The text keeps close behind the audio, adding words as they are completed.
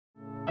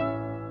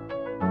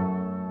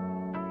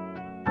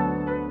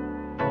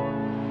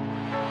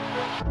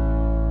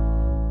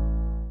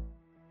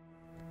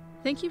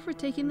Thank you for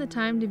taking the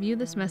time to view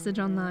this message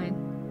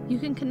online. You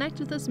can connect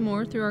with us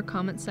more through our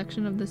comments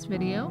section of this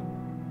video,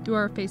 through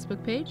our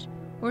Facebook page,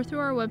 or through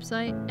our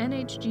website,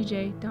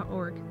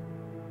 nhgj.org.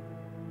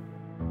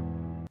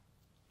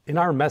 In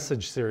our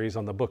message series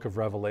on the book of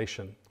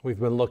Revelation, we've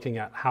been looking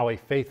at how a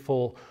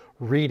faithful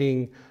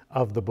reading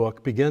of the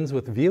book begins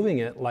with viewing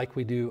it like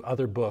we do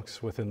other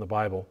books within the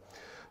Bible.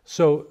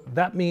 So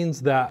that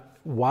means that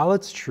while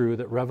it's true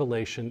that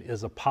Revelation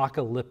is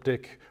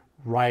apocalyptic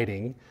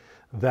writing,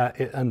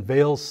 that it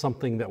unveils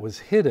something that was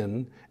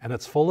hidden and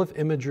it's full of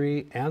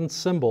imagery and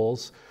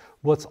symbols,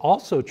 what's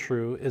also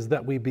true is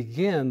that we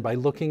begin by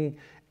looking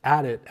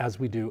at it as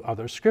we do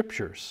other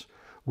scriptures.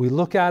 We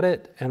look at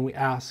it and we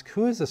ask,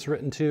 who is this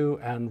written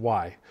to and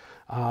why?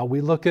 We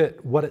look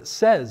at what it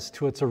says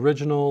to its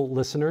original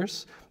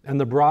listeners and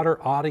the broader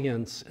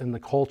audience in the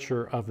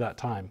culture of that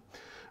time.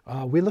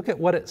 We look at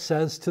what it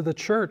says to the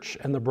church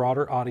and the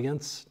broader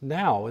audience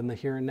now, in the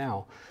here and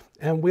now.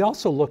 And we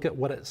also look at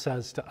what it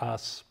says to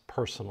us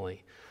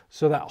personally.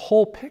 So that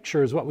whole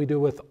picture is what we do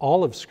with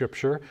all of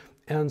Scripture.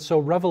 And so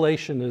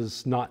Revelation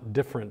is not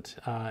different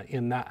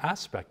in that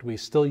aspect. We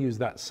still use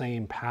that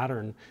same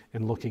pattern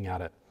in looking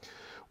at it.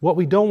 What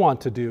we don't want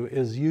to do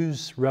is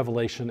use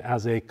Revelation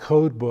as a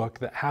code book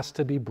that has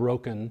to be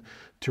broken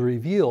to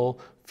reveal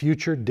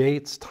future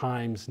dates,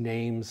 times,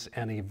 names,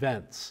 and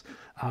events.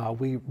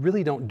 We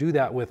really don't do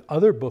that with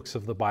other books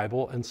of the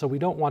Bible, and so we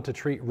don't want to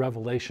treat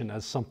Revelation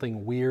as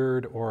something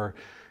weird or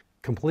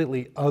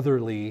completely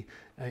otherly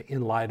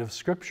in light of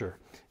Scripture.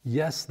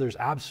 Yes, there's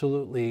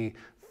absolutely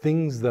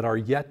things that are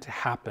yet to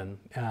happen,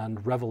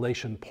 and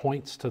Revelation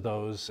points to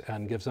those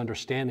and gives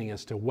understanding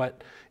as to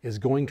what is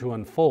going to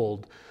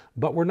unfold.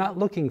 But we're not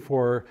looking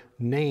for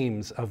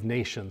names of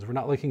nations. We're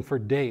not looking for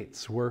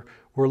dates. We're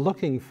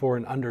looking for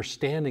an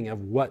understanding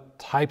of what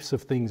types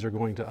of things are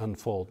going to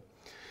unfold.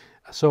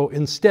 So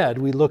instead,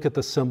 we look at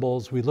the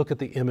symbols, we look at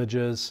the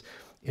images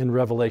in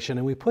Revelation,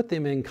 and we put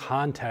them in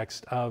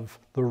context of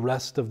the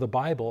rest of the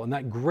Bible. And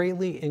that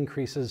greatly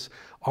increases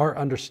our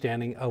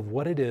understanding of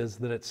what it is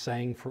that it's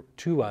saying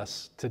to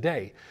us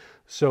today.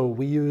 So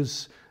we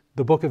use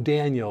the book of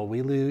Daniel,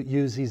 we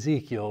use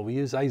Ezekiel, we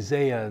use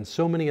Isaiah, and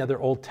so many other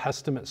Old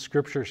Testament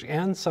scriptures,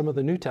 and some of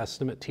the New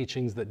Testament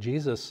teachings that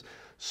Jesus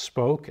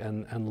spoke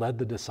and led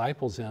the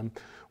disciples in.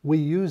 We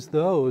use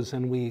those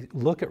and we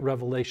look at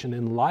Revelation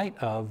in light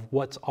of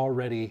what's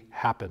already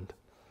happened.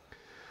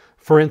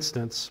 For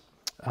instance,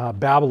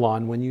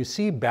 Babylon, when you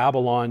see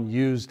Babylon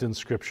used in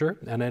Scripture,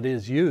 and it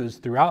is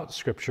used throughout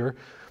Scripture,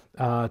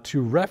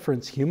 to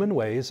reference human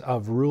ways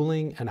of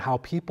ruling and how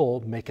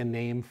people make a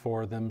name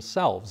for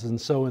themselves. And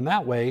so in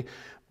that way,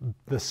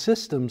 the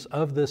systems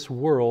of this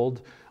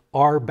world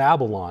are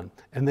Babylon,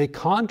 and they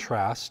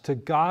contrast to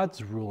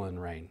God's rule and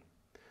reign.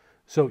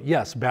 So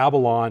yes,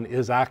 Babylon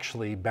is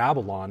actually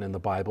Babylon in the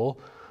Bible,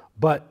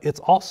 but it's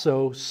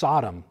also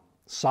Sodom.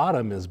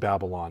 Sodom is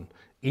Babylon.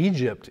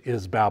 Egypt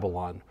is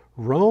Babylon.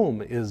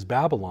 Rome is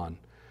Babylon.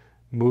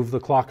 Move the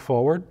clock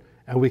forward,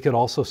 and we could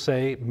also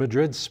say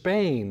Madrid,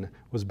 Spain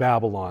was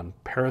Babylon,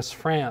 Paris,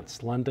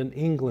 France, London,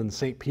 England,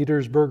 St.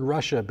 Petersburg,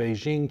 Russia,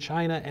 Beijing,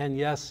 China, and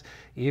yes,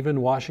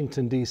 even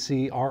Washington,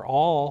 D.C. are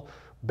all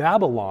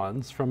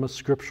Babylons from a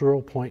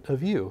scriptural point of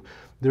view.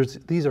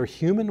 These are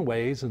human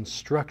ways and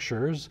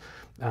structures,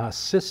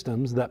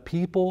 systems that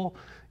people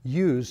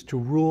use to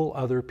rule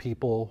other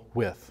people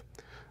with.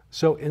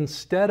 So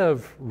instead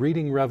of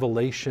reading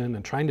Revelation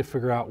and trying to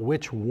figure out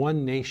which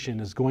one nation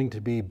is going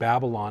to be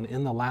Babylon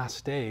in the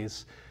last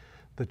days,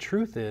 the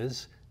truth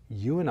is,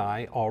 you and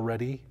I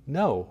already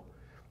know.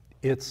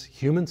 It's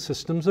human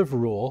systems of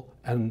rule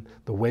and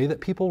the way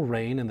that people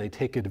reign and they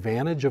take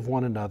advantage of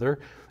one another.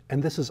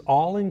 And this is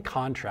all in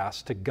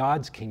contrast to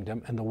God's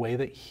kingdom and the way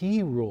that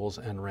He rules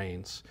and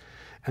reigns.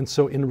 And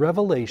so in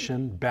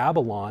Revelation,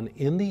 Babylon,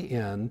 in the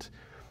end,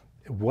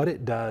 what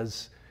it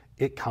does,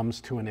 it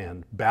comes to an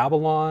end.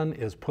 Babylon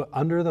is put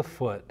under the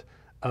foot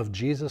of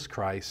Jesus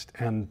Christ,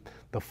 and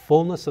the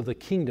fullness of the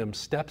kingdom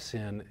steps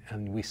in,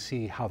 and we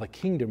see how the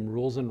kingdom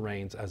rules and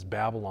reigns as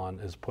Babylon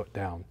is put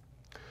down.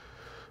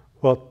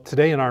 Well,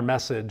 today in our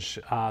message,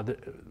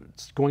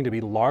 it's going to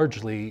be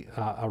largely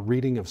a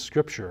reading of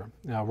Scripture.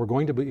 We're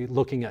going to be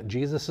looking at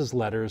Jesus'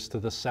 letters to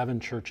the 7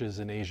 churches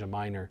in Asia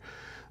Minor.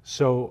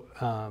 So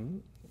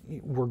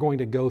we're going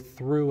to go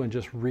through and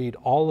just read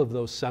all of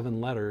those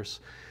 7 letters.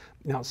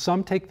 Now,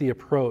 some take the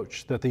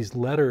approach that these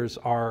letters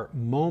are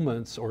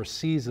moments or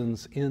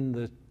seasons in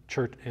the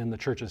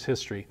church's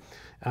history.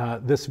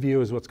 This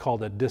view is what's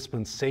called a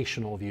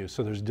dispensational view.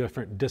 So there's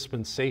different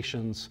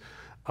dispensations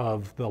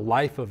of the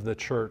life of the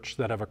church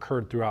that have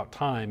occurred throughout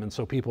time, and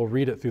so people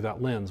read it through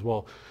that lens.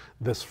 Well,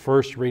 this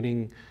first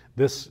reading,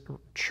 this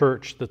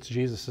church that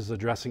Jesus is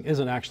addressing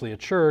isn't actually a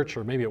church,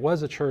 or maybe it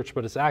was a church,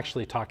 but it's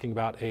actually talking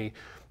about a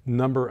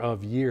number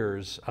of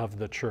years of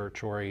the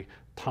church or a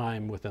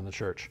time within the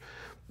church.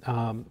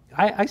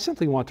 I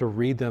simply want to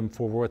read them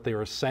for what they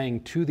were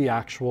saying to the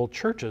actual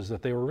churches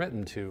that they were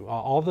written to.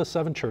 All the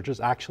 7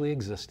 churches actually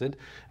existed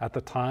at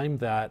the time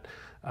that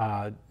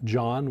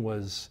John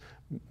was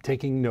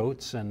taking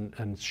notes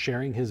and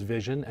sharing his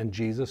vision, and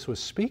Jesus was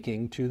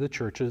speaking to the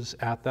churches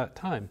at that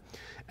time.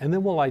 And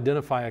then we'll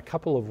identify a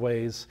couple of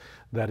ways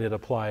that it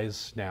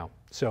applies now.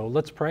 So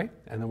let's pray,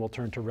 and then we'll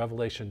turn to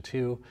Revelation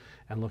 2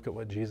 and look at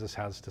what Jesus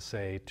has to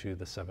say to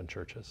the 7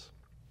 churches.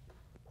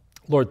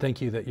 Lord,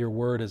 thank you that your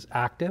word is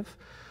active,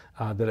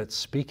 that it's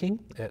speaking.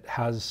 It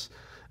has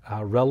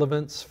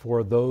relevance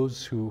for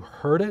those who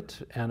heard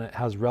it, and it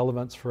has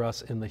relevance for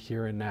us in the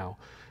here and now.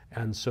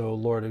 And so,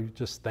 Lord, I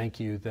just thank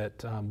you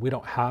that we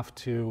don't have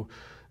to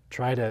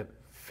try to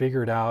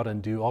figure it out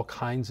and do all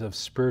kinds of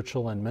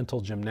spiritual and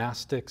mental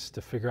gymnastics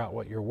to figure out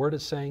what your word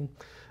is saying.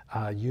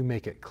 You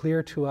make it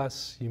clear to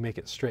us, you make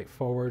it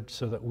straightforward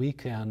so that we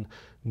can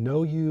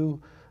know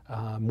you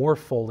more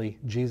fully,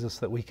 Jesus,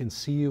 that we can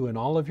see you in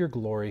all of your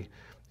glory,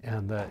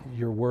 and that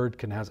your word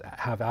can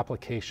have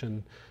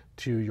application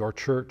to your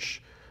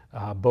church,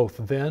 both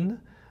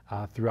then,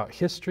 throughout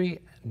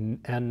history,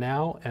 and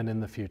now, and in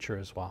the future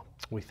as well.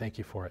 We thank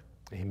you for it.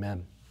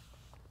 Amen.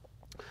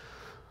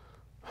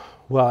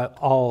 Well,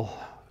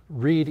 I'll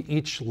read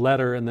each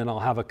letter, and then I'll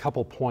have a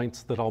couple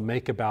points that I'll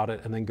make about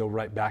it, and then go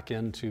right back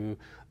into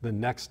the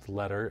next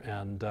letter.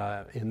 And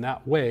in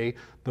that way,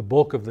 the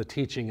bulk of the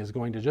teaching is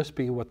going to just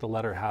be what the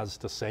letter has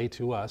to say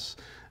to us,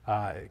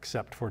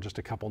 except for just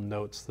a couple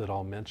notes that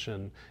I'll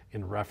mention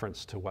in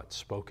reference to what's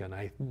spoken.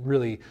 I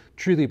really,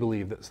 truly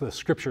believe that the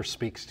Scripture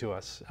speaks to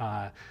us.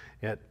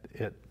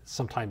 It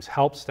sometimes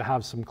helps to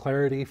have some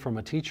clarity from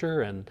a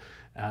teacher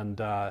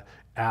and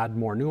add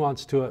more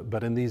nuance to it,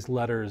 but in these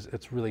letters,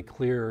 it's really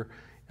clear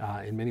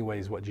in many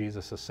ways what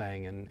Jesus is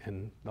saying,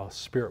 and the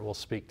Spirit will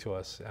speak to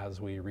us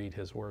as we read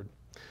his word.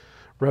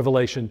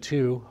 Revelation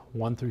 2,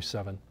 1 through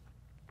 7.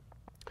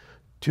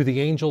 To the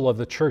angel of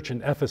the church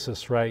in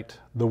Ephesus write,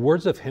 the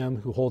words of him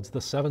who holds the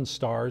 7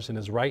 stars in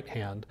his right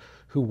hand,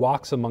 who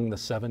walks among the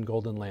 7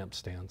 golden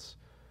lampstands.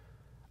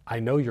 I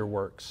know your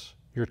works,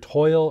 your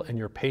toil and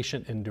your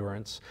patient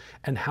endurance,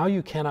 and how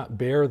you cannot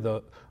bear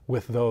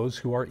with those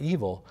who are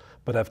evil,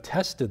 but have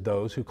tested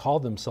those who call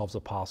themselves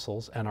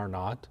apostles and are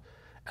not,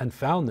 and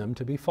found them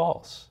to be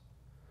false.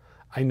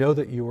 I know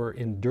that you are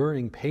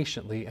enduring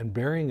patiently and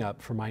bearing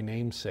up for my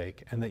name's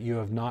sake, and that you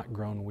have not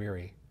grown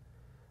weary.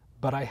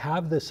 But I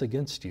have this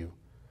against you,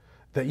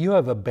 that you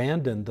have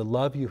abandoned the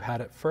love you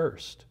had at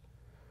first.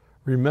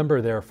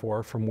 Remember,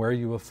 therefore, from where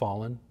you have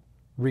fallen,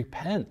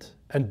 repent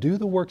and do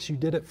the works you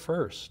did at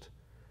first.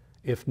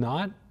 If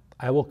not,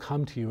 I will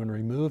come to you and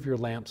remove your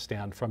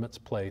lampstand from its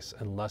place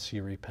unless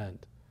you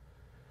repent.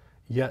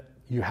 Yet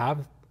you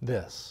have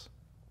this.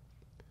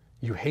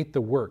 You hate the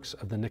works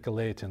of the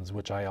Nicolaitans,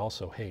 which I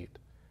also hate.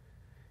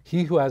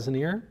 He who has an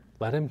ear,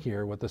 let him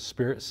hear what the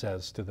Spirit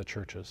says to the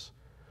churches.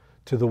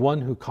 To the one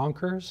who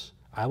conquers,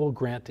 I will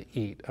grant to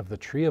eat of the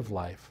tree of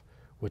life,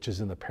 which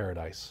is in the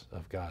paradise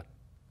of God.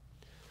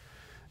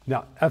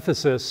 Now,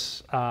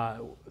 Ephesus,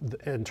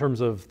 in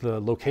terms of the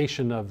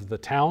location of the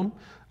town,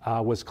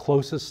 was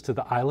closest to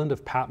the island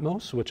of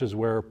Patmos, which is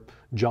where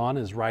John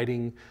is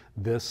writing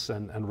this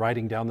and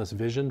writing down this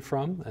vision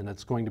from, and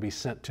it's going to be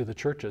sent to the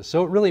churches.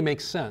 So it really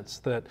makes sense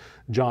that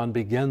John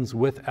begins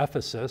with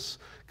Ephesus,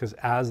 because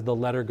as the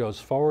letter goes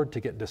forward to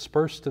get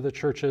dispersed to the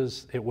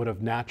churches, it would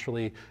have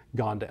naturally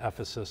gone to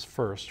Ephesus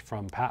first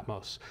from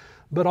Patmos.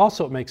 But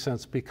also it makes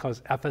sense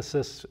because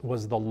Ephesus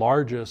was the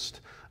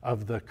largest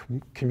of the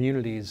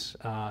communities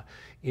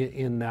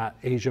in that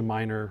Asia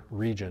Minor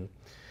region.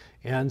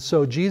 And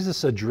so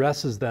Jesus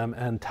addresses them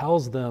and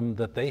tells them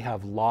that they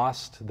have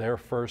lost their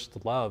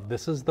first love.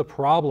 This is the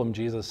problem,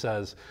 Jesus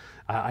says.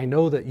 I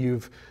know that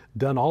you've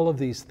done all of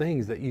these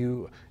things, that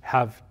you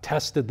have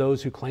tested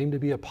those who claim to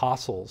be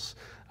apostles,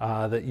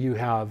 that you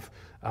have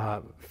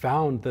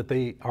found that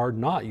they are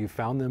not. You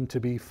found them to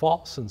be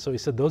false. And so he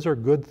said, those are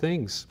good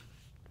things.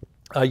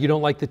 You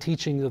don't like the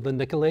teaching of the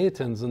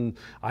Nicolaitans, and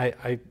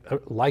I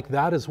like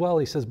that as well.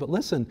 He says, but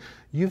listen,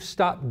 you've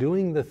stopped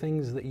doing the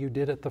things that you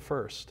did at the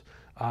first.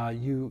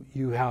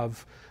 You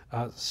have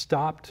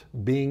stopped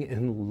being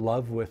in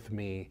love with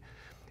me.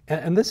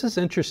 And this is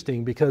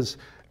interesting because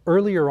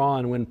earlier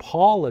on when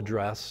Paul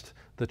addressed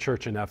the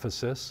church in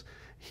Ephesus,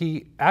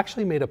 he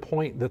actually made a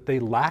point that they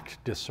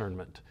lacked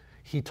discernment.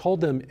 He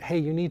told them, hey,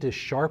 you need to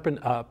sharpen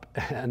up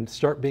and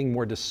start being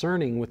more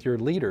discerning with your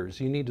leaders.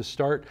 You need to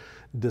start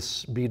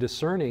be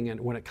discerning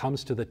when it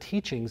comes to the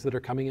teachings that are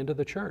coming into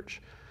the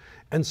church.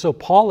 And so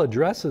Paul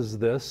addresses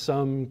this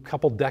some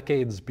couple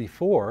decades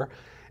before,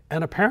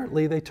 and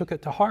apparently they took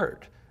it to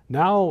heart.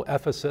 Now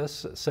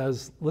Ephesus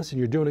says, listen,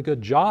 you're doing a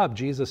good job.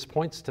 Jesus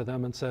points to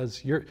them and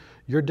says,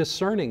 you're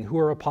discerning who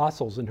are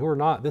apostles and who are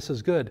not. This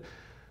is good.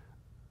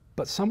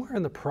 But somewhere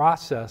in the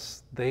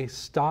process, they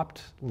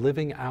stopped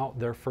living out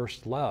their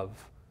first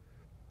love.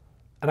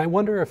 And I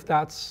wonder if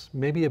that's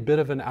maybe a bit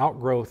of an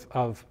outgrowth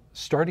of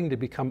starting to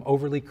become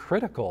overly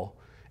critical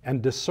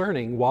and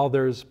discerning. While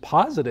there's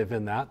positive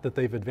in that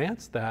they've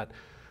advanced that,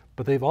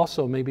 but they've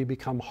also maybe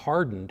become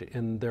hardened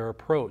in their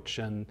approach,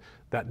 and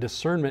that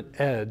discernment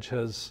edge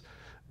has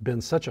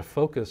been such a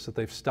focus that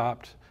they've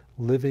stopped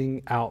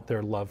living out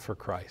their love for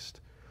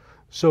Christ.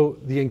 So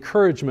the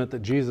encouragement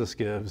that Jesus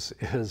gives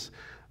is,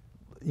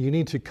 you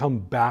need to come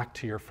back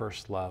to your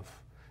first love.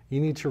 You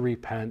need to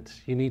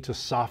repent. You need to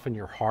soften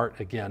your heart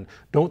again.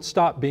 Don't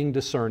stop being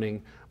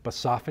discerning, but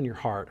soften your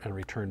heart and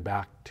return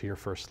back to your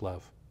first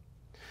love.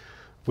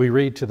 We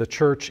read to the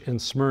church in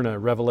Smyrna,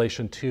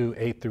 Revelation 2,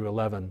 8 through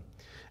 11.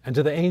 And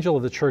to the angel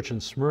of the church in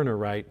Smyrna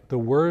write, the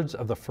words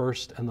of the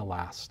first and the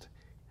last,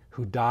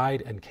 who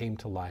died and came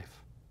to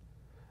life.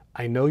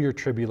 I know your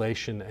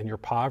tribulation and your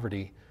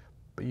poverty,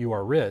 but you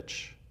are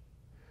rich,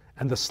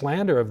 and the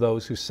slander of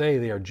those who say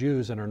they are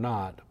Jews and are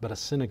not, but a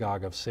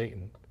synagogue of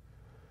Satan.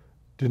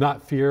 Do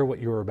not fear what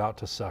you are about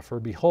to suffer.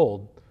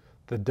 Behold,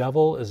 the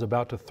devil is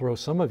about to throw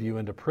some of you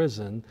into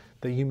prison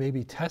that you may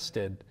be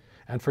tested,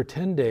 and for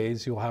 10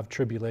 days you will have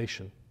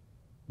tribulation.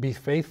 Be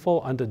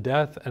faithful unto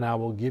death, and I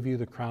will give you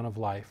the crown of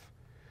life.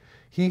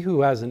 He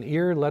who has an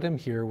ear, let him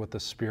hear what the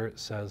Spirit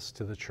says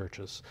to the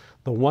churches.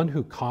 The one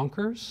who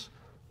conquers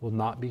will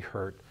not be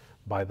hurt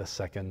by the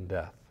second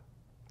death.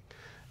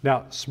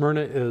 Now,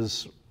 Smyrna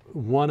is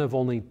one of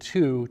only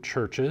two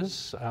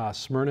churches,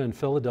 Smyrna and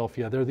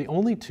Philadelphia. They're the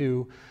only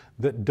two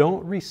that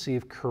don't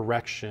receive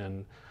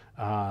correction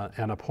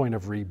and a point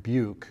of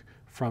rebuke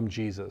from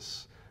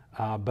Jesus.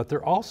 But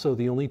they're also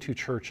the only two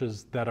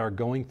churches that are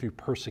going through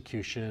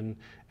persecution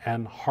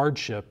and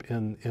hardship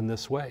in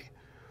this way.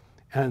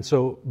 And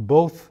so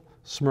both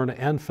Smyrna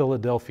and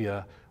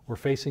Philadelphia were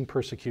facing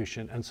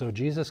persecution. And so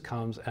Jesus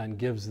comes and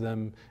gives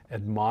them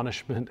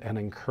admonishment and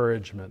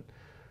encouragement.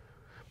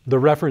 The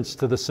reference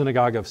to the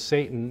synagogue of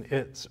Satan,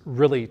 it's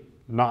really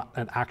not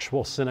an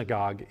actual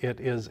synagogue. It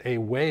is a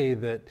way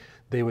that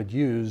they would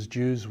use,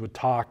 Jews would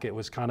talk. It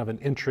was kind of an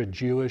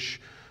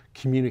intra-Jewish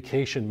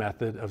communication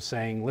method of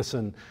saying,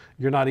 listen,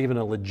 you're not even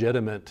a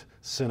legitimate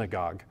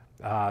synagogue.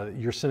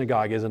 Your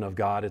synagogue isn't of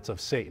God, it's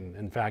of Satan.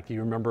 In fact,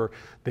 you remember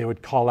they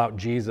would call out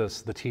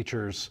Jesus. The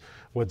teachers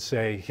would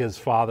say his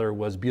father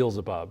was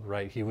Beelzebub,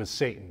 right? He was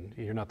Satan.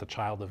 You're not the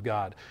child of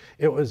God.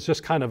 It was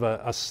just kind of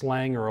a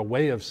slang or a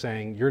way of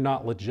saying you're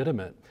not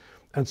legitimate.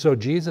 And so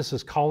Jesus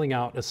is calling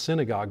out a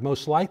synagogue.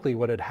 Most likely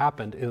what had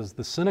happened is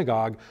the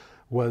synagogue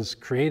was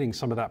creating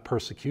some of that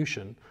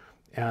persecution,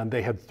 and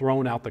they had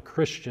thrown out the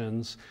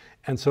Christians.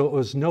 And so it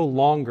was no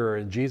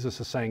longer, Jesus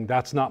is saying,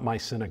 that's not my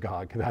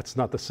synagogue. That's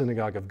not the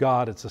synagogue of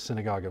God. It's the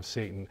synagogue of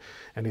Satan.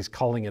 And he's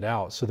calling it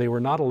out. So they were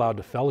not allowed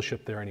to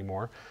fellowship there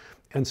anymore.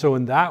 And so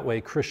in that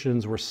way,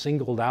 Christians were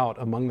singled out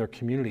among their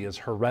community as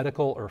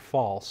heretical or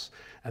false.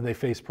 And they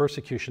faced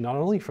persecution not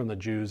only from the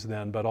Jews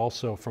then, but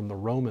also from the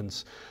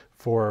Romans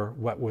for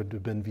what would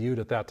have been viewed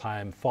at that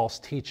time false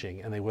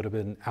teaching. And they would have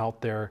been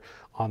out there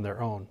on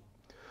their own.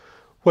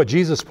 What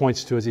Jesus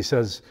points to is he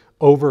says,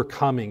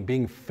 overcoming,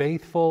 being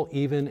faithful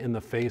even in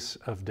the face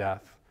of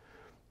death.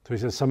 So he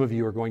says, some of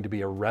you are going to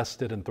be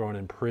arrested and thrown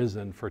in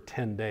prison for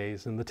 10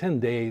 days. And the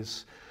 10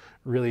 days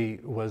really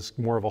was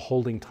more of a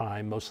holding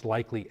time. Most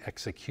likely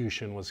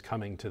execution was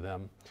coming to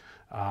them.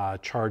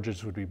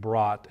 Charges would be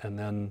brought, and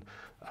then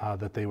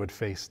that they would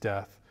face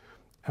death.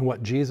 And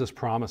what Jesus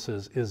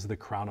promises is the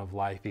crown of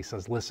life. He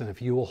says, listen,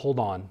 if you will hold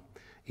on,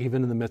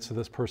 even in the midst of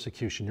this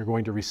persecution, you're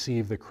going to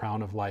receive the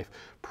crown of life.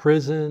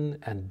 Prison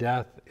and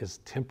death is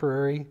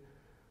temporary,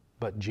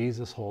 but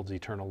Jesus holds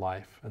eternal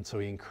life. And so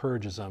he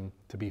encourages them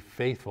to be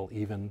faithful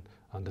even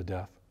unto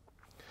death.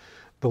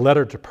 The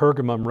letter to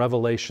Pergamum,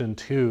 Revelation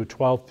 2,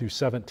 12 through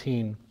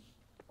 17.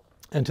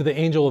 And to the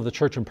angel of the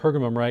church in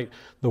Pergamum write,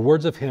 the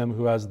words of him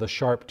who has the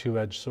sharp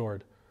two-edged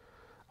sword.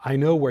 I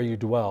know where you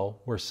dwell,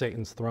 where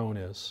Satan's throne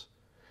is.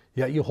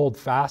 Yet you hold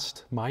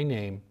fast my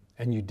name,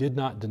 and you did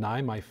not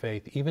deny my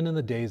faith, even in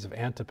the days of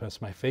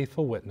Antipas, my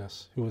faithful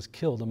witness, who was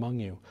killed among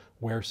you,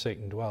 where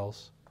Satan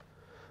dwells.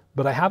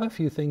 But I have a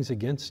few things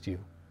against you.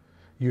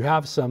 You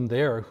have some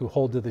there who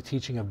hold to the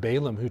teaching of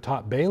Balaam, who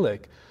taught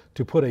Balak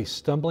to put a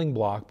stumbling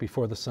block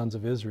before the sons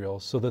of Israel,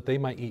 so that they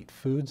might eat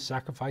food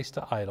sacrificed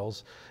to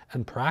idols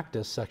and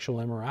practice sexual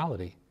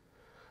immorality.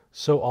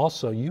 So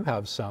also you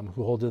have some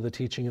who hold to the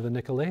teaching of the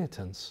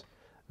Nicolaitans.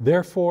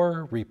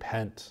 Therefore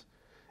repent.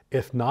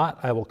 If not,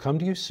 I will come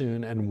to you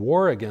soon and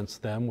war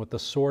against them with the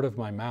sword of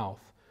my mouth.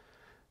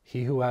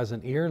 He who has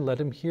an ear, let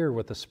him hear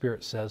what the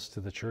Spirit says to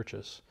the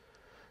churches.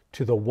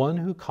 To the one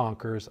who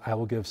conquers, I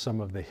will give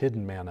some of the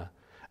hidden manna,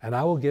 and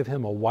I will give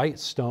him a white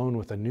stone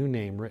with a new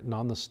name written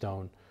on the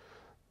stone,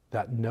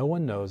 that no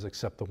one knows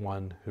except the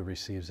one who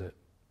receives it.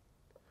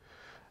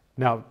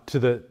 Now, to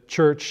the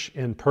church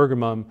in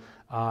Pergamum,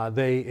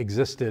 they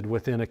existed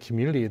within a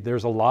community.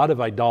 There's a lot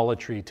of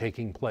idolatry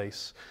taking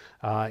place,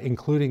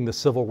 including the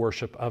civil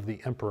worship of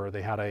the emperor.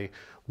 They had a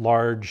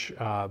large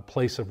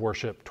place of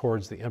worship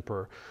towards the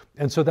emperor.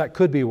 And so that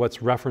could be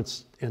what's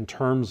referenced in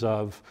terms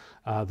of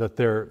that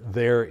they're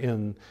there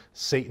in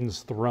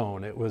Satan's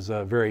throne. It was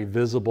a very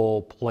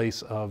visible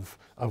place of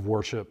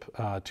worship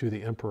to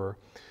the emperor.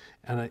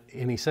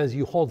 And he says,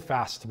 you hold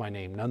fast to my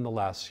name.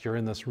 Nonetheless, you're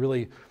in this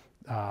really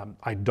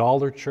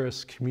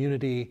idolatrous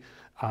community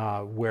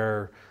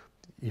where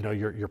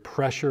you're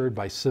pressured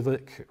by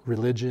civic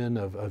religion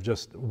of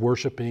just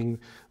worshiping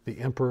the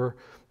emperor.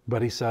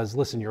 But he says,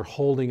 listen, you're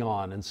holding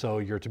on. And so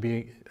you're to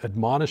be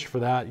admonished for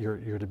that.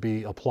 You're to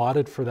be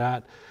applauded for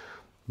that.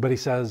 But he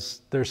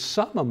says, there's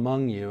some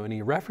among you, and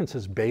he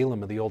references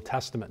Balaam of the Old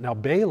Testament. Now,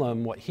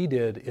 Balaam, what he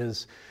did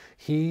is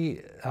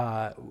he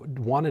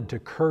wanted to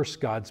curse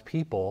God's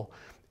people,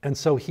 and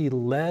so he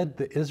led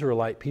the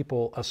Israelite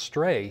people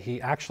astray.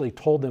 He actually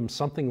told them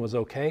something was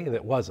okay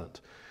that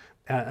wasn't.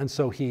 And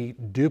so he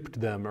duped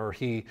them, or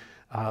he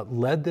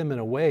led them in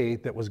a way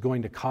that was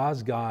going to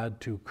cause God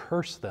to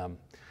curse them.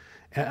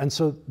 And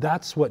so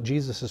that's what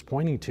Jesus is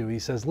pointing to. He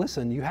says,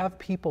 listen, you have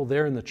people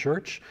there in the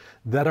church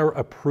that are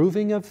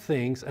approving of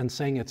things and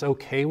saying it's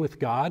okay with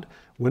God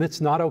when it's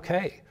not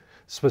okay.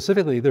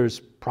 Specifically, there's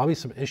probably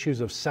some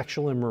issues of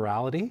sexual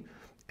immorality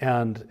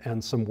and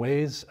some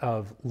ways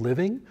of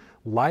living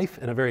life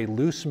in a very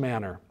loose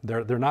manner.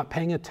 They're not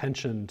paying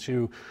attention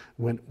to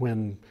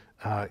when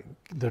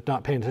they're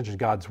not paying attention to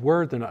God's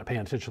word. They're not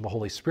paying attention to the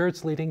Holy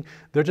Spirit's leading.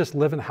 They're just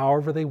living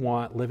however they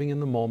want, living in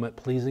the moment,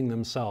 pleasing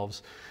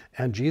themselves.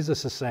 And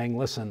Jesus is saying,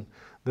 listen,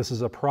 this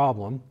is a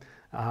problem.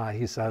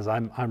 He says,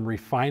 I'm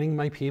refining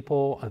my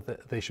people.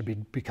 They should be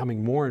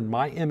becoming more in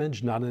my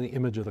image, not in the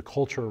image of the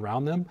culture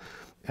around them.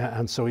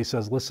 And so he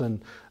says,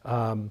 listen,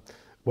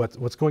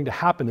 what's going to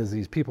happen is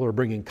these people are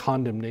bringing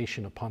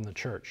condemnation upon the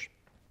church.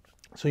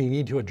 So you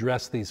need to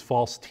address these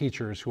false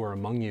teachers who are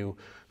among you,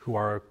 who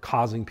are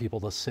causing people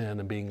to sin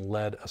and being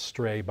led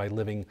astray by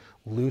living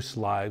loose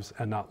lives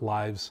and not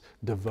lives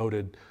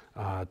devoted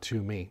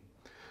to me.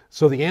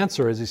 So the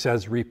answer is, he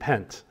says,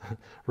 repent.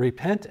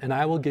 Repent, and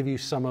I will give you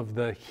some of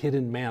the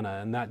hidden manna.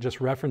 And that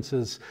just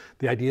references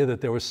the idea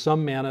that there was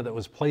some manna that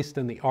was placed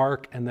in the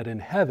ark, and that in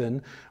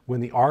heaven, when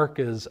the ark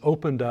is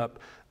opened up,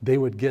 they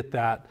would get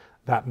that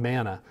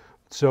manna.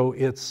 So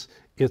it's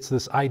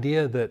this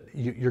idea that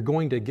you're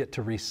going to get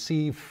to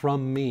receive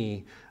from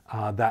me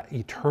that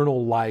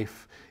eternal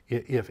life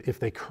if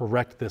they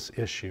correct this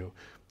issue.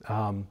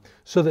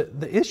 So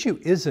the issue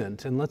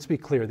isn't, and let's be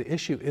clear, the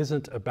issue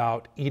isn't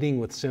about eating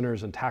with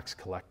sinners and tax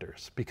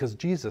collectors, because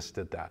Jesus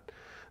did that.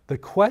 The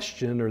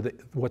question, or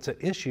what's at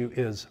issue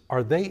is,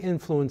 are they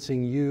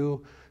influencing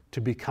you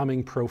to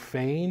becoming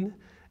profane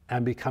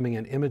and becoming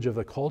an image of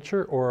the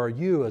culture, or are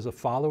you, as a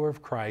follower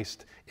of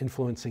Christ,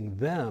 influencing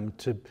them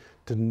to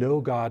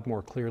know God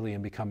more clearly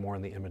and become more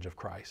in the image of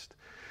Christ?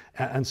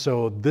 And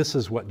so this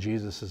is what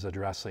Jesus is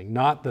addressing.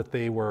 Not that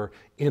they were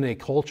in a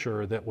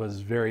culture that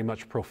was very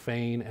much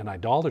profane and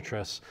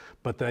idolatrous,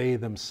 but they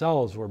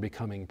themselves were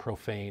becoming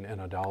profane and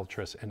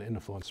idolatrous and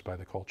influenced by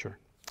the culture.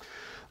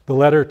 The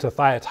letter to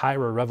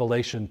Thyatira,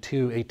 Revelation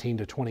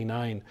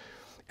 2:18-29.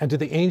 And to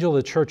the angel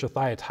of the church of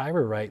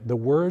Thyatira write, the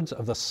words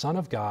of the Son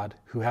of God,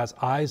 who has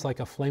eyes like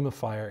a flame of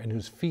fire and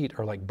whose feet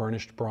are like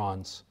burnished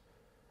bronze.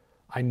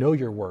 I know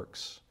your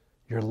works,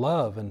 your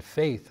love and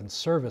faith and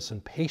service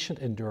and patient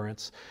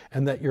endurance,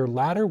 and that your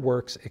latter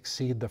works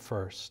exceed the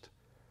first.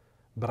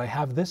 But I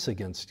have this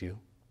against you,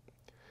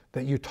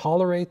 that you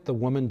tolerate the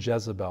woman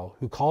Jezebel,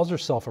 who calls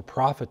herself a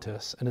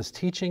prophetess and is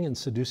teaching and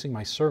seducing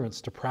my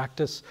servants to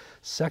practice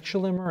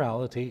sexual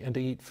immorality and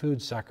to eat food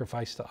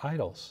sacrificed to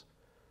idols.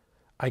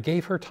 I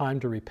gave her time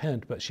to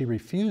repent, but she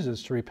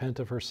refuses to repent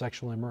of her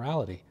sexual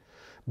immorality.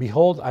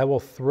 Behold, I will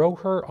throw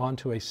her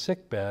onto a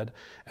sickbed,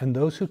 and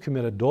those who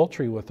commit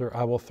adultery with her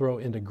I will throw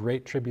into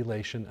great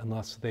tribulation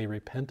unless they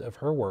repent of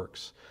her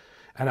works,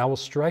 and I will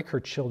strike her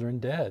children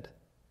dead.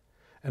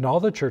 And all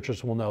the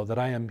churches will know that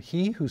I am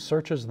he who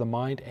searches the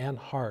mind and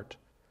heart.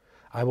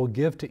 I will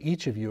give to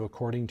each of you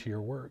according to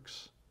your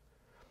works.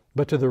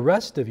 But to the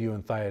rest of you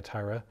in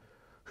Thyatira,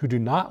 who do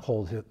not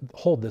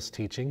hold this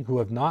teaching, who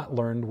have not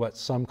learned what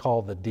some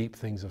call the deep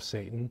things of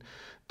Satan,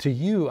 to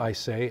you I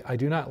say, I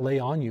do not lay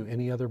on you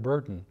any other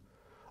burden.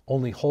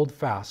 Only hold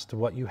fast to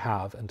what you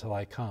have until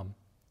I come.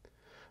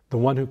 The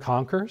one who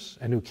conquers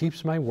and who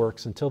keeps my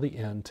works until the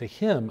end, to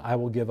him I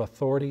will give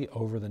authority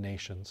over the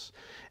nations,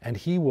 and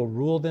he will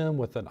rule them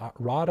with a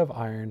rod of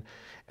iron,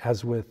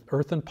 as with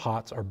earthen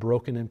pots are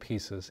broken in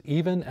pieces,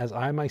 even as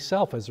I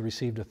myself has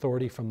received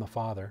authority from the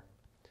Father.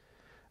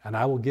 And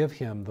I will give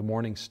him the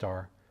morning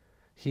star.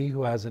 He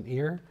who has an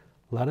ear,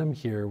 let him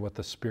hear what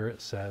the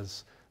Spirit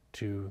says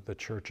to the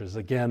churches.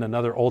 Again,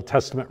 another Old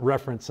Testament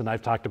reference, and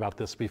I've talked about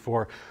this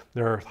before.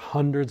 There are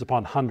hundreds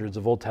upon hundreds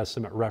of Old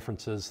Testament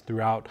references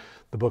throughout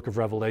the book of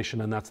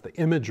Revelation, and that's the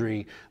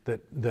imagery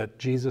that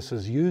Jesus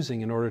is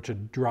using in order to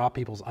draw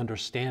people's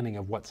understanding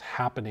of what's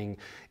happening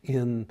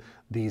in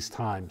these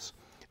times.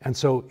 And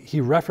so he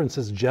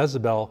references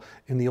Jezebel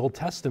in the Old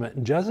Testament,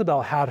 and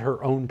Jezebel had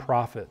her own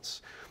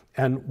prophets.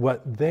 And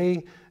what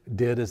they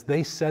did is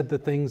they said the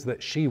things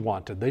that she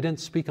wanted. They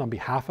didn't speak on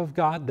behalf of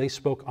God, they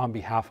spoke on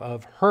behalf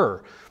of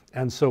her.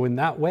 And so in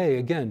that way,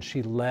 again,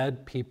 she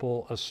led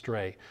people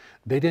astray.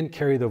 They didn't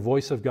carry the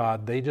voice of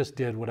God, they just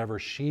did whatever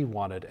she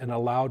wanted and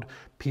allowed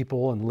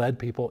people and led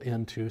people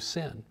into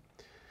sin.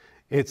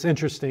 It's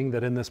interesting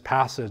that in this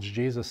passage,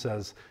 Jesus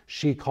says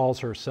she calls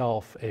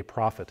herself a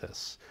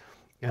prophetess.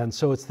 And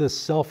so it's this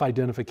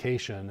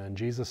self-identification, and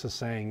Jesus is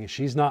saying,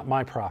 she's not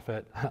my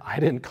prophet, I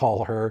didn't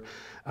call her.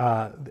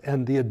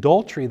 And the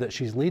adultery that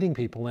she's leading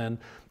people in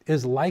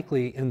is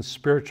likely in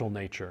spiritual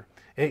nature.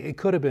 It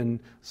could have been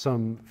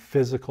some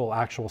physical,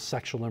 actual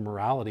sexual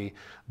immorality,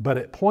 but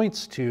it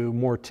points to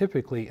more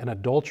typically an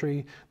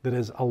adultery that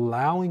is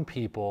allowing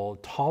people,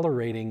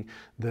 tolerating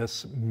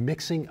this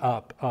mixing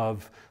up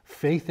of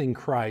faith in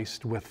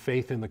Christ with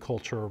faith in the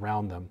culture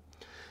around them.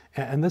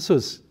 And this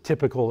is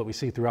typical that we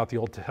see throughout the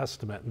Old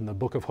Testament. And the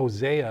book of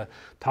Hosea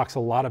talks a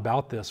lot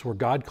about this, where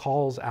God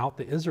calls out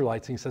the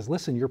Israelites and he says,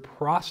 listen, you're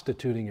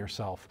prostituting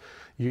yourself.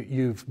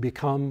 You've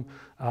become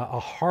a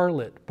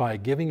harlot by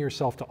giving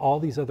yourself to all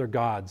these other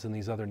gods and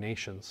these other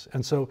nations.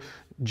 And so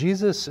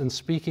Jesus, in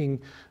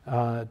speaking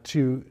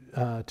to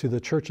the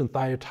church in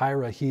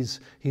Thyatira,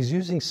 he's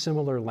using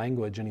similar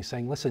language, and he's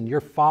saying, listen,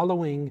 you're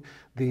following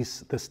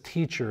this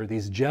teacher,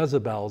 these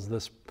Jezebels,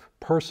 this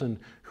person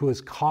who is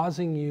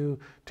causing you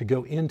to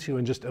go into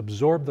and just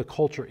absorb the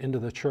culture into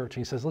the church.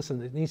 And he says,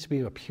 listen, it needs to be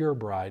a pure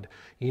bride.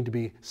 You need to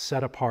be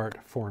set apart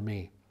for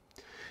me.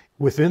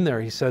 Within there,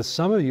 he says,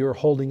 some of you are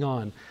holding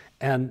on.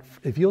 And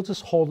if you'll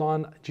just hold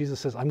on, Jesus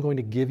says, I'm going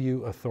to give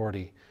you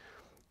authority.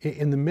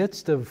 In the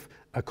midst of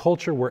a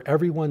culture where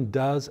everyone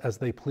does as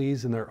they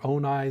please in their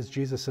own eyes,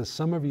 Jesus says,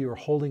 some of you are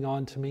holding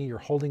on to me, you're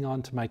holding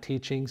on to my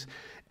teachings.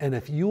 And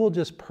if you will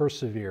just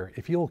persevere,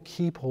 if you'll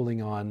keep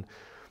holding on,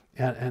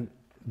 and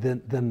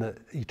then the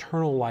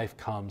eternal life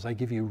comes. I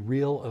give you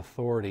real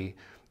authority,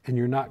 and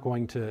you're not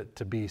going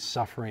to be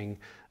suffering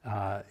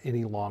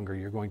any longer.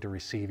 You're going to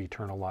receive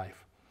eternal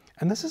life.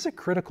 And this is a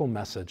critical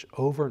message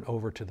over and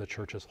over to the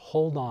churches.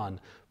 Hold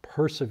on,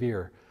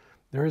 persevere.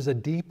 There is a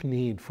deep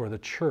need for the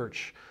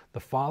church,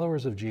 the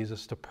followers of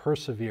Jesus, to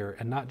persevere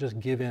and not just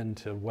give in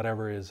to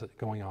whatever is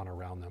going on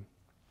around them.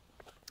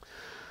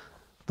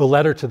 The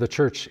letter to the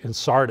church in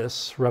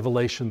Sardis,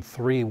 Revelation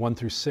 3,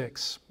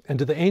 1-6. And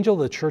to the angel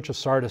of the church of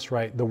Sardis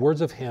write, the words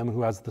of him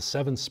who has the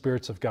 7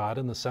 spirits of God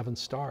and the 7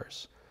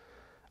 stars.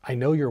 I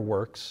know your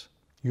works.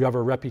 You have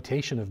a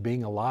reputation of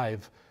being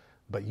alive,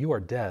 but you are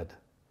dead.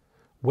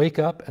 Wake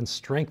up and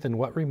strengthen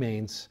what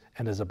remains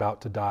and is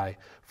about to die,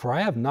 for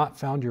I have not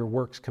found your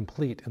works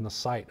complete in the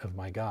sight of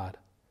my God.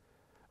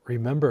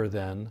 Remember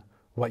then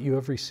what you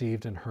have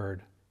received and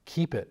heard.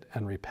 Keep it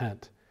and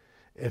repent.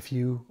 If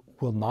you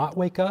will not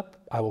wake up,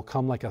 I will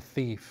come like a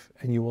thief,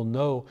 and you will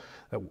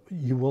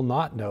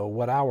not know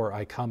what hour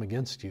I come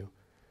against you.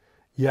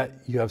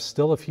 Yet you have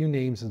still a few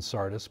names in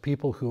Sardis,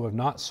 people who have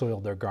not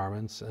soiled their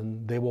garments,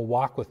 and they will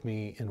walk with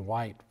me in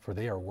white, for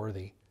they are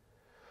worthy.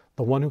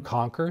 The one who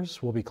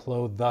conquers will be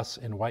clothed thus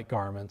in white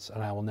garments,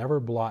 and I will never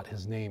blot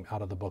his name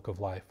out of the book of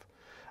life.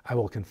 I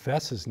will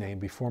confess his name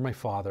before my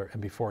Father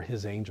and before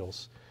his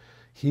angels.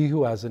 He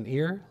who has an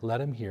ear,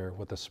 let him hear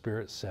what the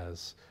Spirit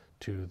says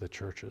to the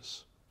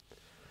churches.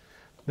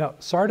 Now,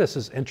 Sardis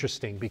is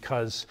interesting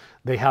because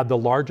they had the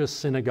largest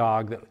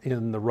synagogue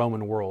in the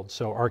Roman world.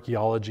 So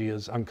archaeology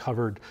has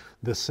uncovered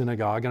this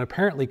synagogue, and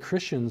apparently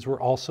Christians were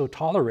also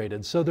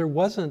tolerated. So there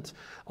wasn't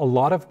a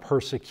lot of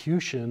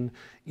persecution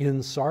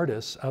in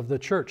Sardis of the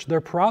church. Their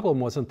problem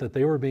wasn't that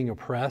they were being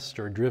oppressed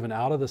or driven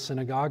out of the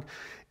synagogue.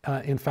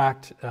 In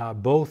fact,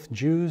 both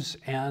Jews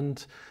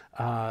and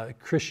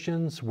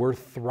Christians were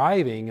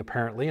thriving,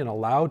 apparently, and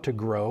allowed to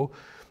grow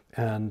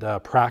and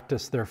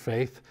practice their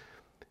faith.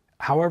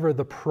 However,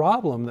 the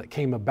problem that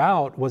came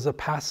about was a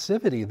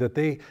passivity, that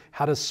they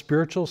had a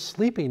spiritual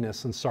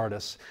sleepiness in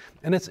Sardis.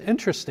 And it's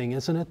interesting,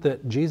 isn't it,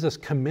 that Jesus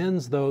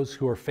commends those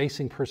who are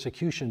facing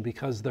persecution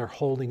because they're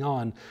holding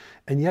on.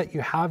 And yet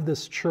you have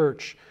this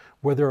church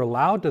where they're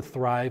allowed to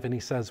thrive, and he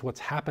says, what's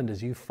happened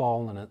is you've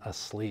fallen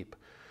asleep.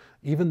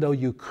 Even though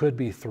you could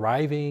be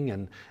thriving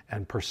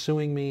and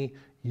pursuing me,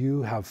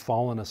 you have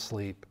fallen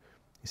asleep.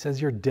 He says,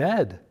 you're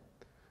dead.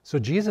 So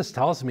Jesus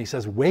tells him, he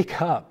says,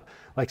 wake up.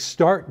 Like,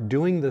 start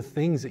doing the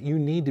things that you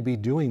need to be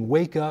doing.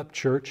 Wake up,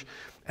 church.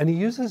 And he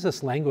uses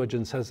this language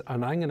and says,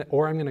 I'm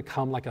going to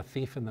come like a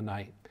thief in the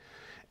night.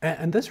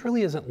 And this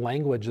really isn't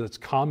language that's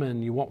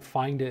common. You won't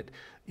find it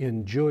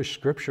in Jewish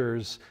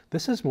scriptures.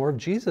 This is more of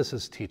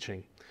Jesus's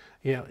teaching.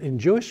 You know, in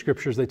Jewish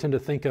scriptures, they tend to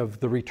think of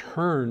the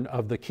return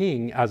of the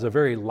king as a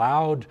very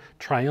loud,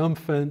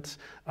 triumphant,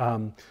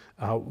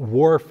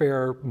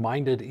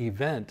 warfare-minded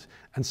event.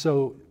 And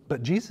so,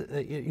 but Jesus,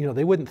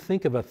 they wouldn't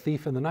think of a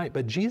thief in the night.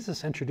 But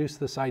Jesus introduced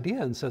this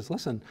idea and says,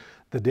 listen,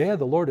 the day of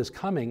the Lord is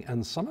coming,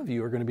 and some of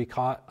you are going to be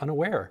caught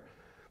unaware.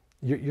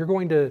 You're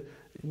going to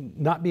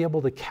not be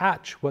able to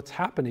catch what's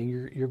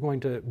happening. You're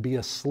going to be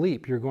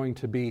asleep. You're going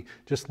to be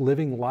just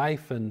living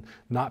life and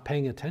not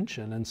paying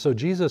attention. And so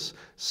Jesus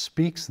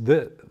speaks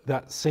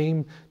that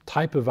same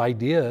type of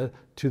idea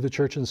to the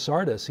church in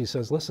Sardis. He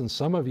says, listen,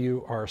 some of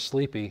you are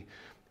sleepy,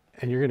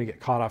 and you're going to get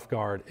caught off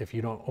guard if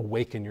you don't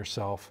awaken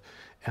yourself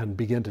and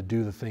begin to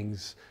do the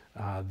things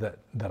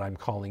that I'm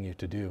calling you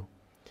to do.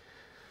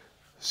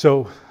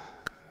 So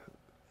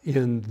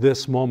in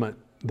this moment,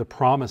 the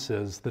promise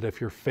is that if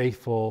you're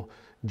faithful,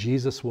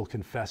 Jesus will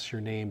confess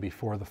your name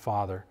before the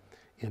Father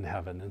in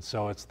heaven. And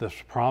so it's this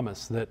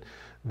promise that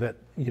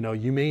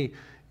you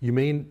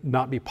may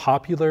not be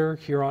popular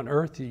here on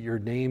earth. Your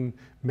name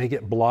may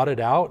get blotted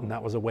out, and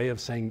that was a way of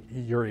saying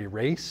you're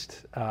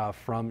erased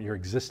from your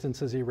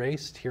existence is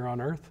erased here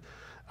on earth.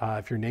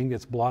 if your name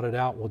gets blotted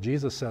out, well,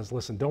 Jesus says,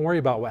 listen, don't worry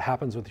about what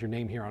happens with your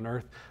name here on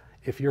earth.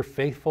 If you're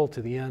faithful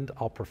to the end,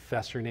 I'll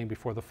profess your name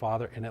before the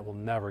Father, and it will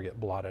never get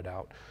blotted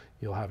out.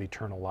 You'll have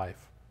eternal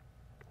life.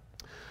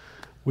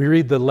 We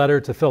read the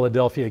letter to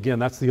Philadelphia again.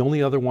 That's the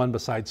only other one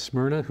besides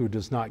Smyrna who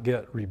does not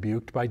get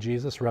rebuked by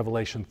Jesus.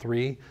 Revelation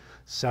 3,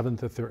 7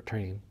 to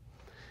 13.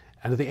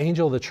 And to the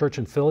angel of the church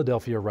in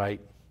Philadelphia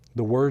write,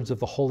 the words of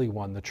the Holy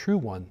One, the true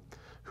one,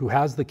 who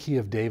has the key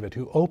of David,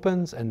 who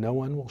opens and no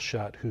one will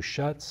shut, who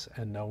shuts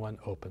and no one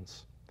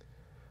opens.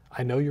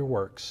 I know your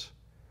works.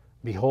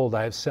 Behold,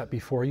 I have set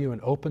before you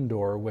an open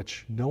door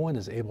which no one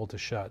is able to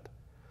shut.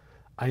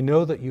 I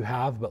know that you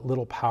have but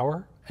little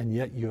power, and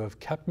yet you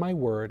have kept my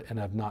word and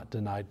have not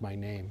denied my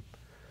name.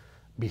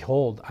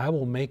 Behold, I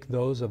will make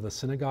those of the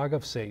synagogue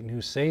of Satan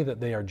who say that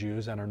they are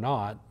Jews and are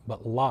not,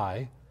 but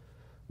lie.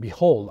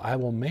 Behold, I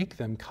will make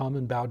them come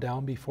and bow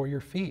down before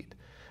your feet,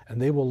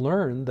 and they will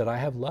learn that I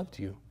have loved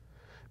you.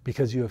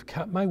 Because you have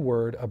kept my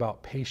word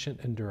about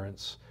patient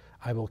endurance,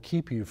 I will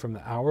keep you from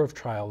the hour of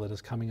trial that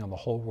is coming on the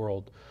whole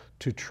world,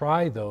 to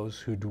try those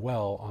who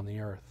dwell on the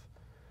earth.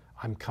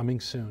 I'm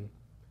coming soon.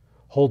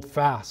 Hold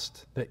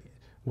fast that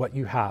what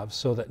you have,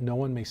 so that no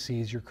one may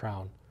seize your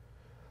crown.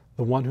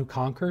 The one who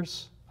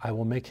conquers, I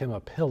will make him a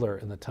pillar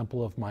in the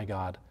temple of my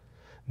God.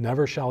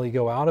 Never shall he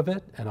go out of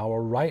it, and I will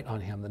write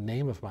on him the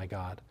name of my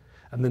God,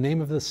 and the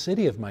name of the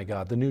city of my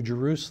God, the new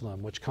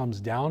Jerusalem, which comes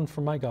down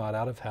from my God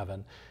out of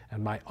heaven,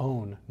 and my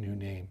own new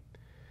name.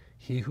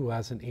 He who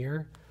has an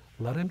ear,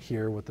 let him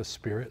hear what the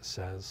Spirit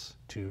says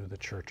to the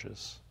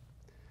churches.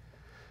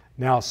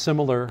 Now,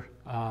 similar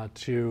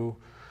to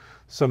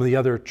some of the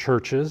other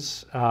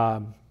churches,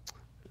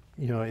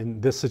 in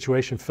this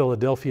situation,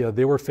 Philadelphia,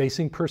 they were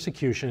facing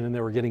persecution and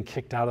they were getting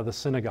kicked out of the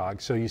synagogue.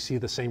 So you see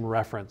the same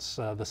reference,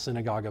 the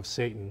synagogue of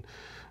Satan.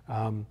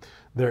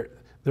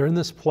 They're in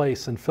this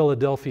place in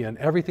Philadelphia, and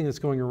everything that's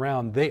going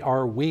around, they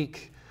are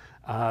weak.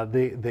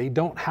 They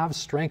don't have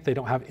strength. They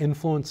don't have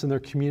influence in their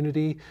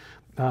community.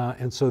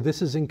 And so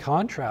this is in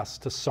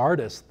contrast to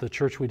Sardis, the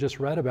church we just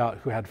read about,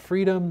 who had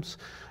freedoms.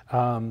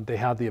 They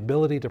had the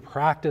ability to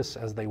practice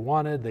as they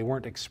wanted. They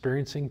weren't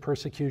experiencing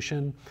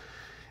persecution.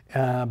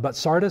 But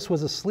Sardis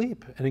was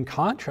asleep. And in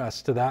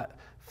contrast to that,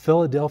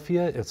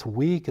 Philadelphia, it's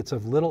weak, it's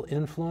of little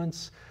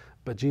influence.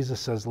 But Jesus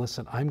says,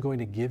 listen, I'm going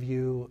to give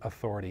you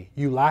authority.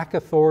 You lack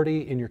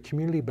authority in your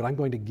community, but I'm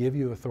going to give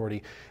you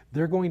authority.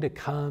 They're going to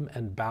come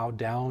and bow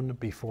down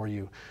before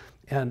you.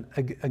 And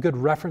a good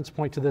reference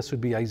point to this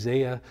would be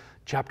Isaiah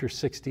chapter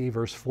 60,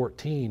 verse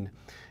 14.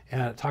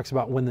 And it talks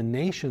about when the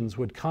nations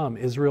would come.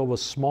 Israel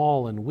was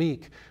small and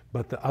weak,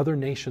 but the other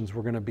nations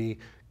were going to be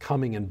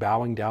coming and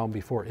bowing down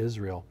before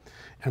Israel.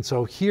 And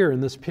so here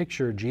in this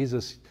picture,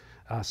 Jesus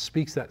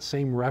speaks that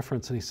same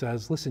reference, and he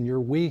says, listen,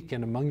 you're weak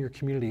and among your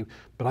community,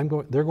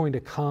 but they're going to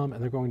come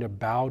and they're going to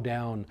bow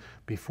down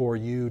before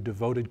you,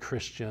 devoted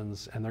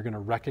Christians, and they're going to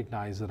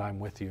recognize that I'm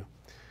with you.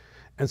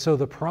 And so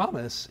the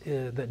promise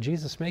that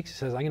Jesus makes, he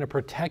says, I'm going to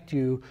protect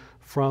you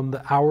from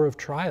the hour of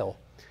trial.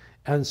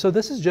 And so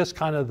this is just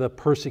kind of the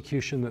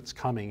persecution that's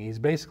coming. He's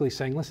basically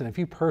saying, listen, if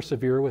you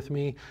persevere with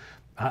me,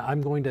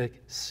 I'm going to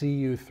see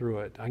you through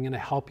it. I'm going to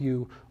help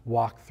you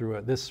walk through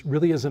it. This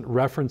really isn't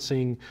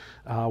referencing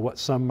what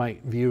some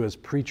might view as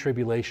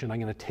pre-tribulation. I'm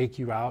going to take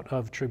you out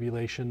of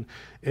tribulation.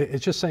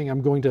 It's just saying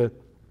I'm going to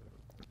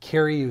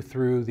carry you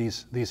through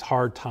these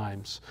hard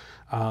times.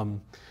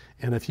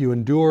 And if you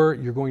endure,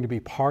 you're going to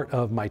be part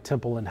of my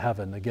temple in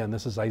heaven. Again,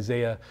 this is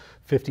Isaiah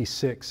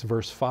 56,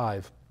 verse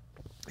 5.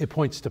 It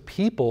points to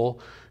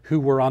people who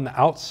were on the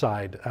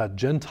outside,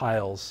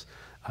 Gentiles,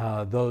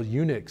 the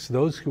eunuchs,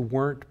 those who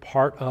weren't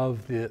part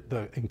of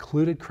the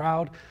included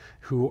crowd,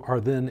 who are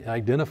then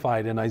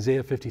identified in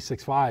Isaiah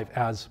 56:5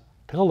 as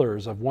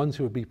pillars of ones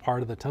who would be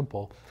part of the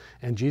temple.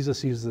 And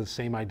Jesus uses the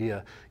same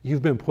idea.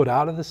 You've been put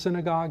out of the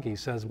synagogue. He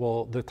says,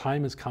 well, the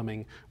time is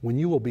coming when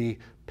you will be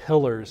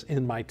pillars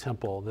in my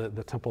temple,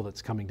 the temple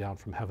that's coming down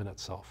from heaven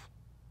itself.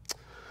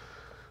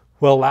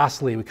 Well,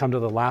 lastly, we come to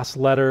the last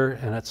letter,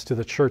 and it's to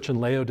the church in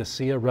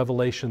Laodicea,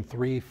 Revelation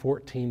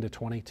 3:14 to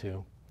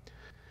 22.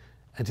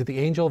 And to the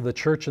angel of the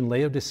church in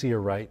Laodicea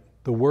write,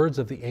 the words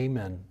of the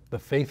Amen, the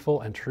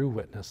faithful and true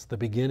witness, the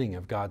beginning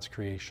of God's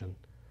creation.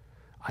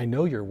 I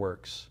know your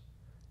works.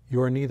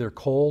 You are neither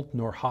cold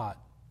nor hot.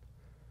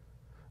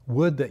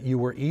 Would that you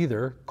were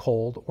either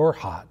cold or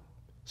hot.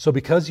 So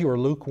because you are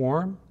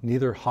lukewarm,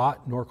 neither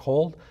hot nor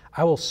cold,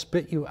 I will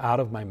spit you out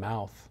of my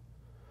mouth.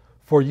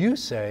 For you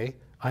say,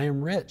 I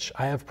am rich,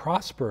 I have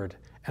prospered,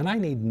 and I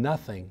need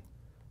nothing,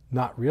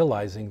 not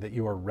realizing that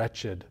you are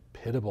wretched,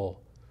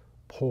 pitiable,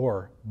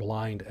 poor,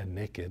 blind, and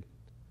naked.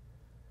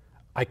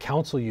 I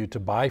counsel you to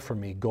buy from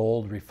me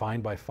gold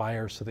refined by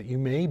fire so that you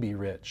may be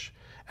rich,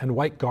 and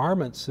white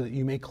garments so that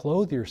you may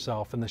clothe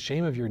yourself and the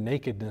shame of your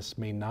nakedness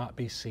may not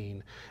be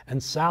seen,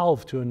 and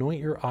salve to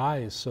anoint your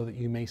eyes so that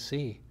you may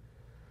see.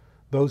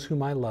 Those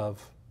whom I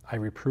love, I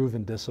reprove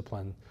and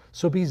discipline.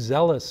 So be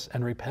zealous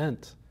and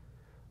repent.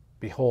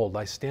 Behold,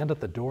 I stand at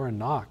the door and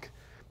knock.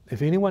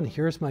 If anyone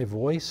hears my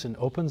voice and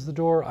opens the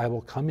door, I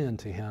will come in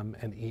to him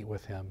and eat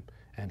with him,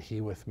 and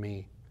he with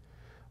me.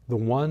 The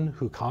one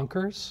who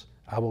conquers,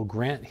 I will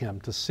grant him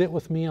to sit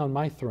with me on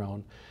my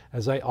throne,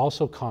 as I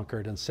also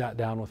conquered and sat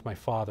down with my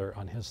Father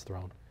on his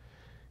throne.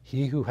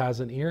 He who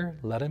has an ear,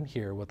 let him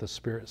hear what the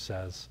Spirit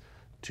says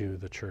to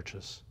the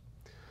churches.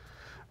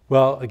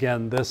 Well,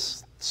 again,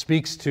 this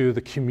speaks to the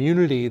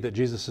community that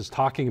Jesus is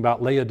talking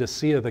about,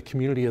 Laodicea, the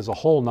community as a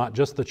whole, not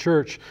just the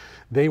church.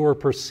 They were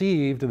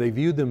perceived, they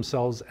viewed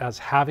themselves as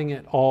having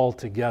it all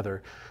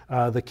together.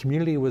 The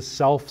community was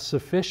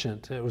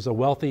self-sufficient. It was a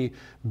wealthy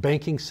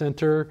banking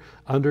center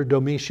under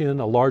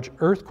Domitian. A large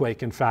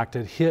earthquake, in fact,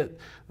 had hit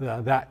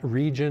that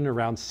region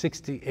around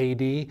 60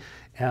 AD,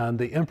 and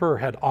the emperor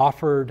had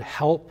offered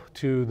help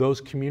to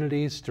those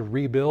communities to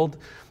rebuild.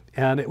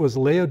 And it was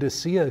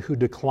Laodicea who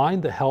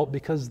declined the help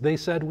because they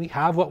said, we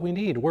have what we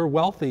need. We're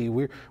wealthy.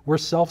 We're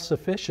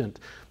self-sufficient.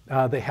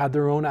 They had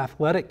their own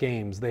athletic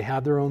games. They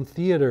had their own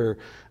theater,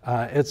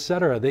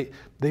 etc.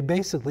 They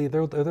basically,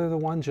 they're the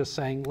ones just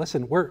saying,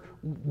 listen,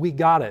 we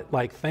got it.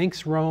 Like,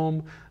 thanks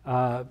Rome,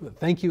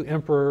 thank you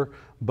Emperor,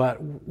 but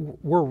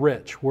we're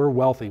rich, we're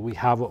wealthy, we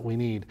have what we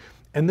need.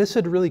 And this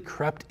had really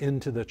crept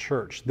into the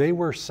church. They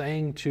were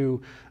saying to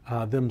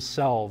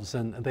themselves,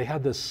 and they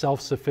had this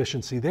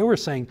self-sufficiency, they were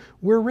saying,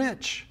 we're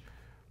rich.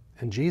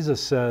 And Jesus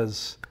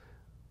says,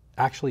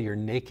 actually, you're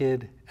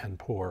naked and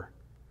poor.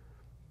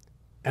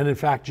 And in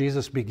fact,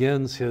 Jesus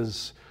begins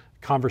his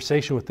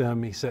conversation with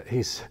them.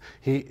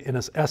 He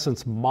in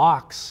essence,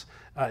 mocks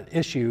an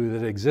issue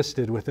that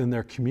existed within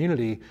their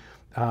community.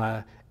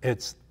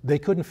 They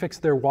couldn't fix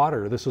their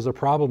water. This was a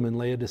problem in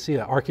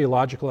Laodicea.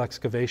 Archaeological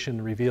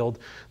excavation revealed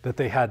that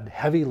they had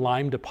heavy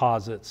lime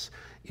deposits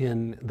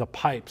in the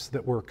pipes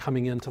that were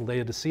coming into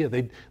Laodicea.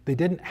 They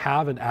didn't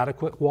have an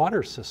adequate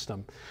water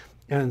system.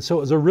 And so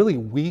it was a really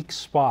weak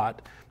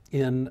spot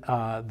in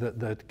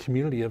the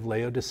community of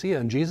Laodicea.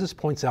 And Jesus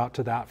points out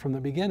to that from the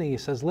beginning. He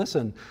says,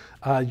 listen,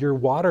 your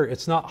water,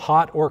 it's not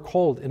hot or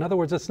cold. In other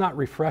words, it's not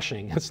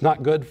refreshing. It's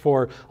not good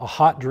for a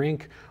hot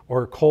drink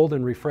or cold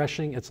and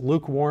refreshing. It's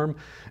lukewarm.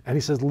 And he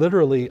says,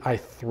 literally, I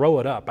throw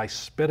it up. I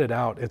spit it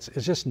out. It's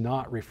just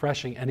not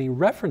refreshing. And he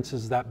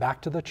references that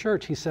back to the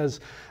church. He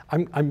says,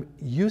 I'm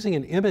using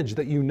an image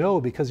that you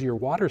know because of your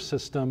water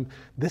system.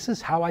 This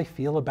is how I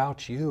feel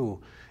about you,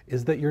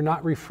 is that you're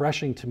not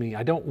refreshing to me.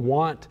 I don't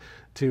want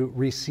to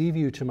receive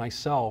you to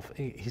myself.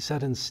 He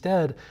said,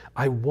 instead,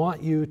 I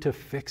want you to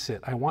fix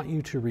it. I want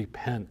you to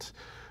repent.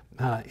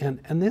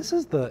 And this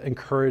is the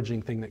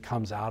encouraging thing that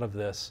comes out of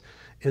this,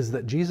 is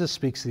that Jesus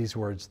speaks these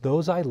words,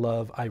 those I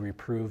love, I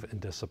reprove and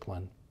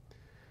discipline.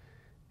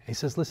 He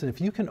says, listen, if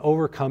you can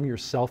overcome your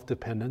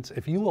self-dependence,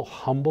 if you will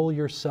humble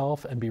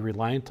yourself and be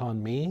reliant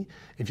on me,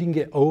 if you can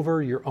get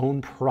over your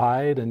own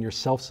pride and your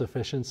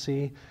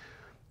self-sufficiency,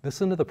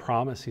 listen to the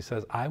promise. He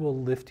says, I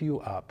will lift you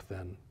up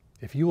then.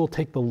 If you will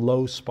take the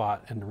low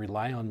spot and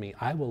rely on me,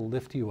 I will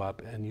lift you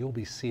up and you'll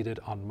be seated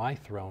on my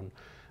throne,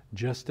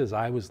 just as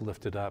I was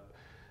lifted up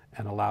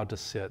and allowed to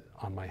sit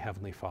on my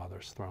heavenly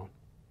Father's throne.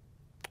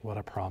 What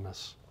a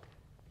promise.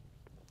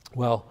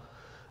 Well,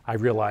 I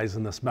realize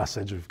in this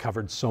message we've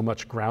covered so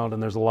much ground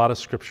and there's a lot of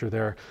scripture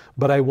there,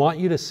 but I want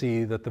you to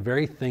see that the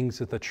very things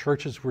that the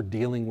churches were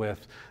dealing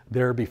with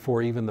there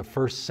before even the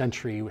first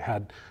century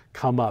had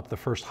come up, the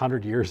first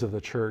 100 years of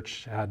the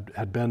church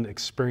had been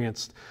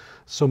experienced.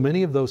 So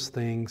many of those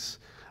things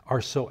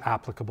are so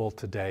applicable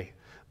today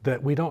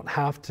that we don't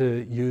have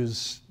to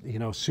use,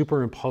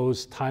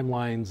 superimposed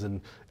timelines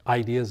and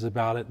ideas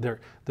about it. They're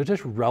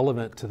just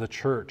relevant to the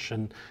church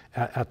and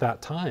at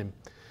that time.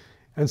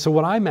 And so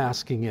what I'm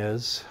asking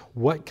is,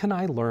 what can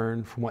I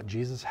learn from what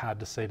Jesus had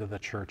to say to the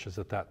churches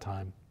at that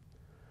time?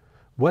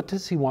 What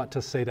does he want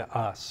to say to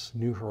us,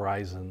 New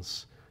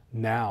Horizons,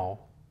 now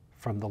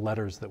from the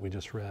letters that we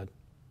just read?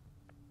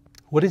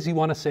 What does he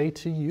want to say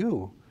to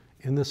you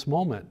in this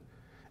moment?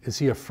 Is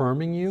he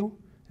affirming you?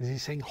 Is he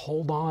saying,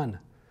 hold on?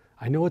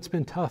 I know it's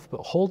been tough,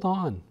 but hold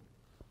on.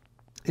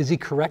 Is he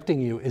correcting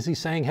you? Is he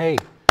saying, hey,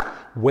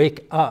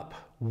 wake up,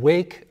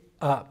 wake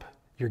up.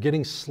 You're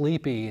getting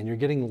sleepy and you're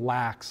getting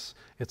lax.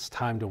 It's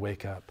time to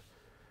wake up.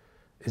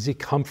 Is he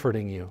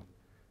comforting you?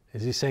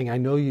 Is he saying, I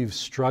know you've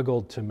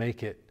struggled to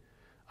make it.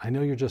 I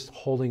know you're just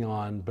holding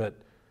on, but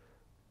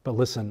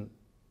listen,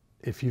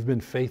 if you've been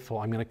faithful,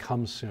 I'm going to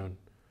come soon.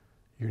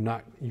 You're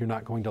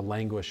not going to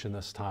languish in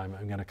this time.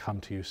 I'm going to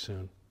come to you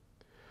soon.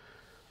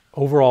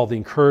 Overall, the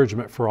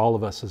encouragement for all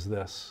of us is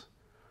this.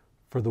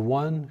 For the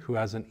one who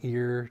has an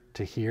ear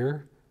to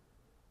hear,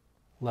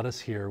 let us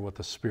hear what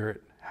the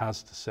Spirit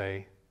has to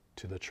say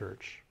to the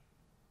church.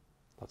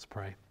 Let's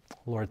pray.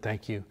 Lord,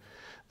 thank you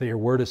that your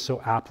word is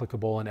so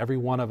applicable and every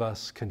one of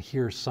us can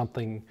hear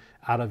something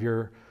out of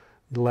your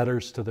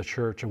letters to the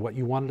church and what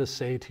you wanted to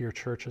say to your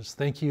churches.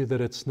 Thank you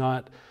that it's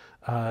not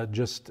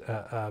just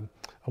a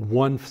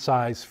one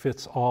size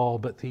fits all,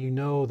 but that you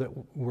know that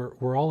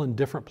we're all in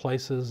different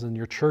places and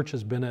your church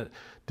has been at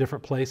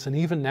different places. And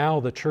even now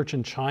the church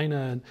in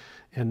China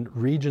and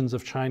regions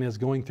of China is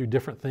going through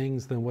different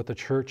things than what the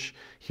church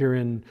here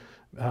in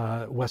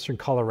Western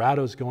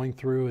Colorado is going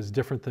through, is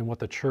different than what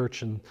the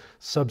church in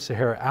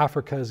sub-Saharan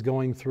Africa is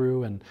going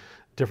through, and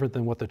different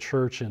than what the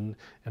church in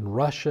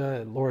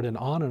Russia, Lord, and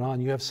on.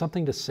 You have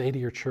something to say to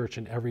your church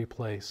in every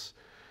place.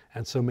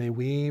 And so may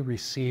we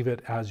receive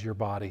it as your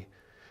body.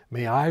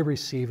 May I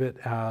receive it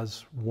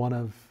as one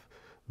of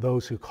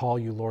those who call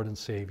you Lord and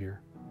Savior.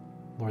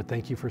 Lord,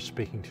 thank you for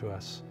speaking to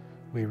us.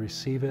 We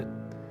receive it,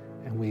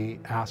 and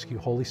we ask you,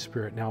 Holy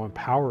Spirit, now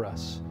empower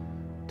us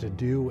to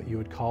do what you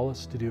would call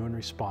us to do in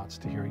response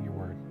to hearing your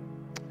word.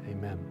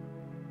 Amen.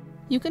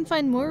 You can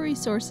find more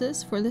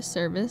resources for this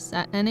service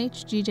at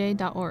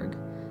nhgj.org.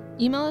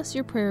 Email us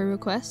your prayer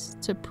requests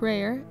to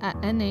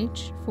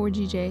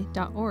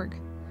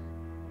prayer@nh4gj.org.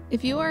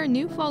 If you are a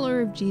new follower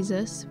of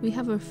Jesus, we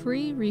have a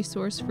free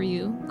resource for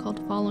you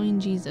called Following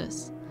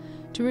Jesus.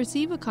 To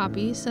receive a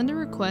copy, send a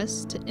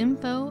request to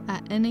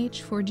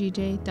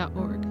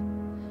info@nh4gj.org.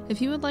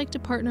 If you would like to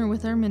partner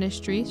with our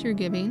ministry through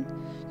giving,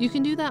 you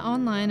can do that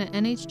online at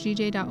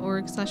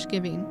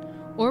nhgj.org/giving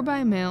or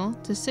by mail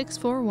to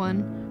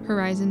 641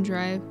 Horizon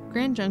Drive,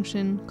 Grand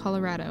Junction,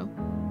 Colorado,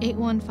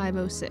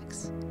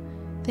 81506.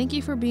 Thank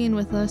you for being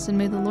with us, and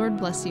may the Lord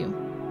bless you.